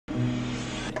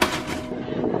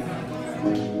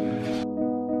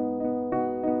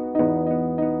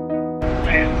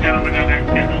gentlemen, our next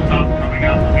scheduled stop coming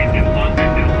up will be New London,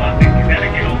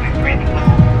 Connecticut, only 3 to 1.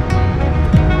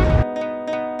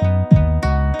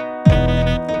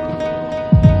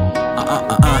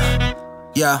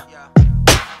 Yeah.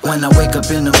 When I wake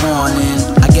up in the morning,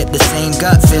 I get the same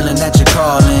gut feeling that you're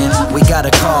calling. We got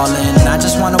a call in, I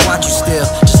just wanna watch you still.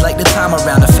 Just like the time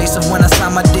around the face of when I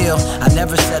signed my deal. I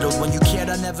never settled when you cared,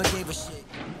 I never gave a shit.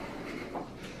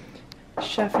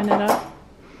 Chefing it up.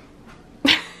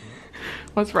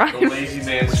 What's wrong? The lazy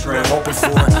man's friend. Hoping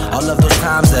for all of those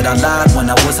times that I lied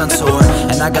when I was on tour.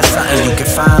 And I got something you can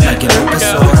find like an open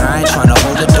sore. I ain't trying to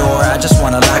hold the door, I just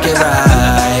wanna lock it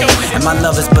right. And my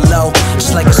love is below,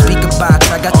 just like a speaker box.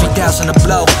 I got 3,000 to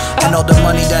blow. And all the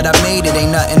money that I made, it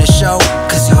ain't nothing to show.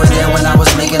 Cause you were there when I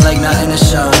was making like nothing to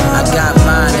show. I got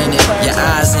mine in it, your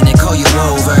eyes in it, call you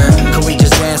over. Could we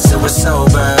just dance till we're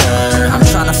sober? I'm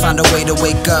trying to find a way to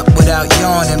wake up without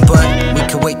yawning, but we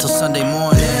could wait till Sunday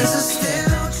morning.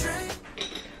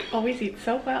 Always eat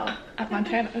so well at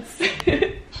Montana's.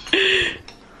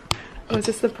 Oh, is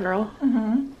this the pearl?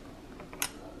 Mm-hmm.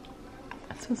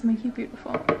 That's supposed to make you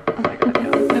beautiful. Oh my god,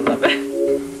 no, I love it.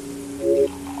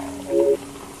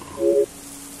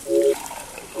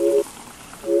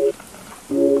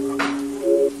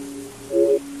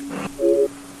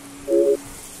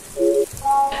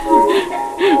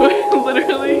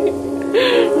 Literally,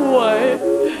 what?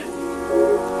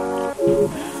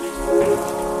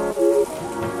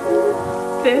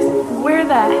 This? Where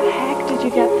the heck did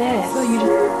you get this? So you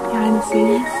just behind the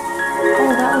scenes?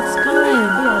 Oh, that looks good.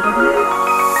 Yeah, doesn't it?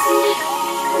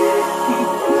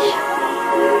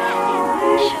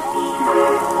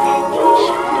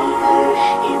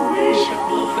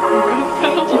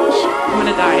 I'm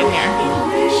gonna die in here.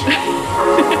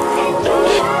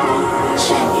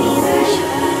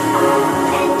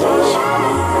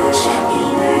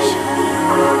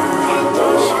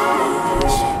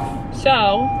 So,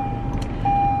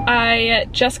 I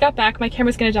just got back. My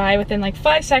camera's gonna die within like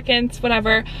 5 seconds,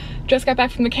 whatever. Just got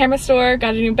back from the camera store,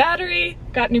 got a new battery,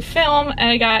 got new film, and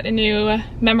I got a new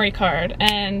memory card.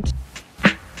 And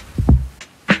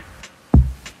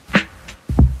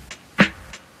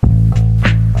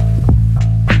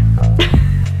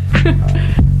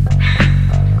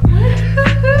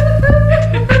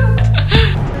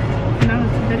no,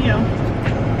 it's a video.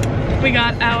 We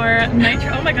got our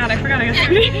nitro. Oh my god, I forgot I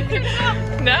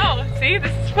got No, see,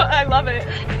 this is what I love it.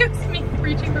 It's me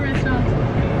reaching for my stuff.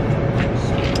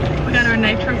 We got our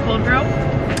nitro cold brew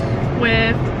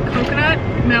with coconut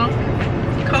milk,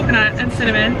 coconut, and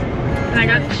cinnamon. And I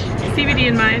got CBD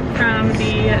in mine from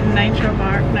the Nitro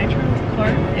Bar.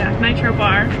 Nitro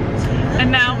Bar.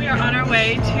 And now we are on our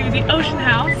way to the Ocean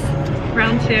House,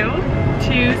 round 2,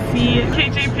 to see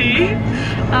KJP.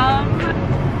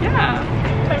 Yeah,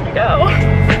 time to go.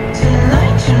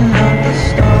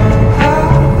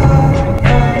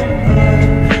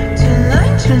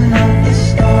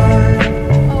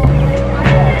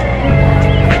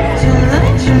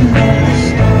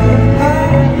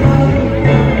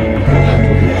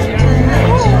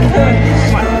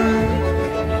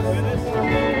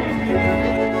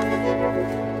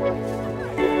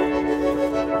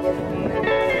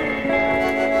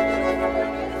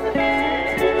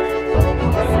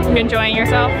 You enjoying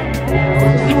yourself?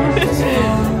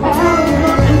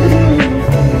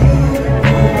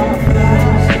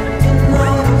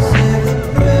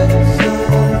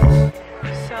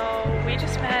 So we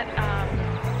just met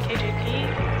KJP.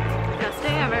 Best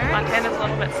day ever. Montana's a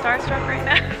little bit starstruck right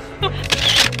now.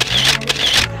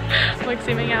 Like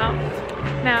zooming out.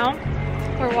 Now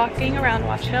we're walking around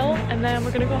Watch Hill, and then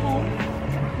we're gonna go home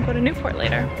and go to Newport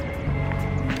later.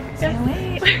 Yeah.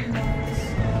 Wait.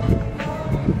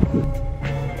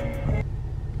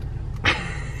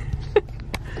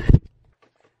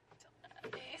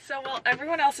 So while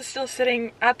everyone else is still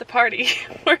sitting at the party,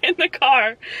 we're in the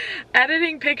car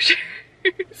editing pictures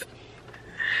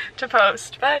to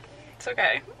post, but it's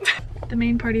okay. The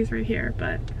main party's right here,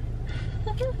 but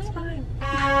it's fine.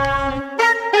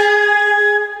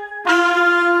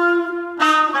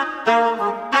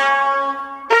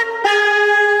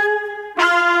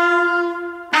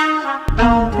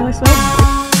 Taylor Swift.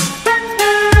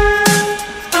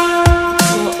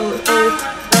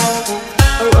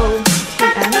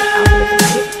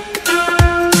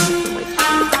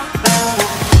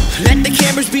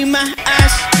 Be my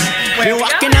eyes. Been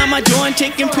walking out my door and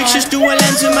taking pictures through a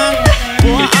lens of mine.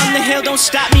 Boy, on the hill, don't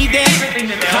stop me there.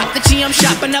 Caught the T, I'm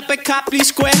shopping up at Copley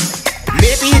Square.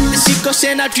 Maybe hit the Seacoast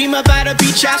and I dream about a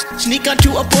beach house. Sneak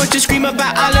onto a porch and scream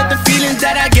about all of the feelings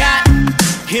that I got.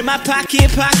 In my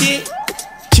pocket,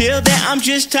 chill that I'm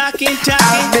just talking.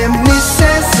 I've been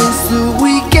missing since the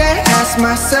weekend. Ask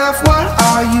myself, what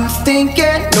are you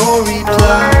thinking? No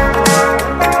reply,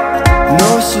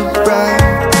 no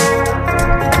surprise.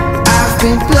 I've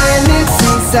been planning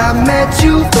since I met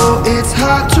you, though it's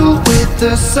hard to with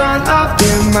the sun up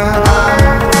in my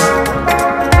eyes.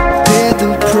 Pay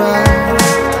the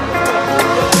price.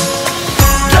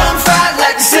 Don't fight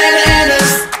like the Santa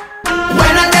Anas.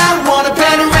 When I don't want a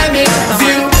panoramic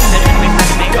view.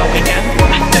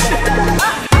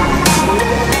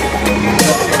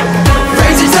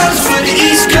 Crazy times for the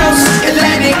East Coast,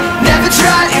 Atlantic. Never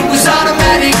tried, it was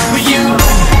automatic with you.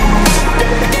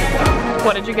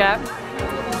 What did you get?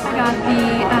 I got the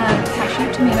cashew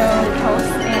tomato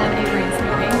toast and a green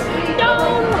smoothie. No!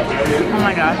 Oh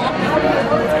my gosh.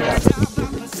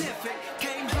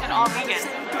 And all vegan.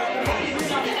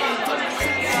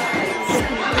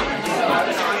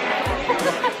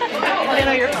 I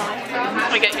know you're fine.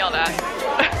 We get yelled at.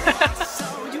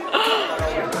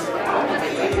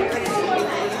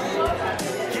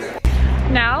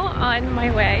 Now on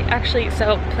my way, actually,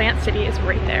 so Plant City is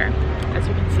right there, as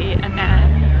you can see, and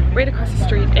then right across the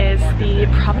street is the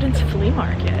Providence Flea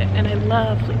Market, and I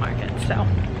love flea markets, so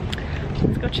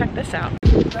let's go check this out.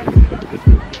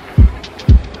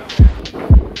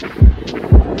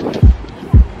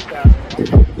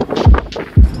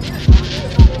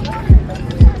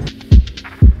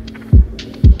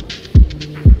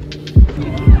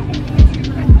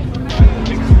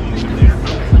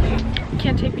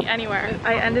 Can't take me anywhere.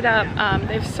 I ended up,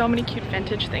 they have so many cute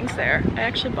vintage things there. I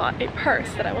actually bought a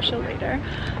purse that I will show later.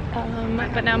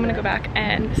 But now I'm gonna go back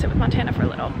and sit with Montana for a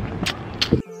little.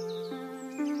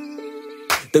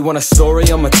 They want a story,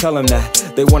 I'ma tell them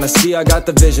that. They wanna see I got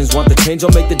the visions, want the change,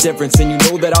 I'll make the difference. And you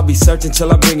know that I'll be searching till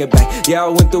I bring it back. Yeah, I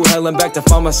went through hell and back to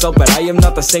find myself, but I am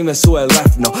not the same as who I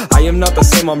left. No, I am not the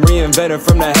same, I'm reinvented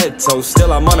from the head. So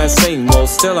still I'm on that same roll,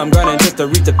 still I'm grinding just to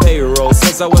reach the payroll.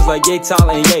 Since I was like yay tall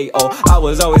and yay oh, I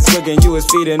was always cooking, you was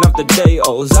feeding up the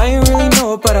day-ohs. I ain't really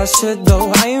know it, but I should though.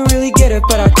 I ain't really get it,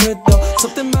 but I could though.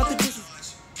 Something about the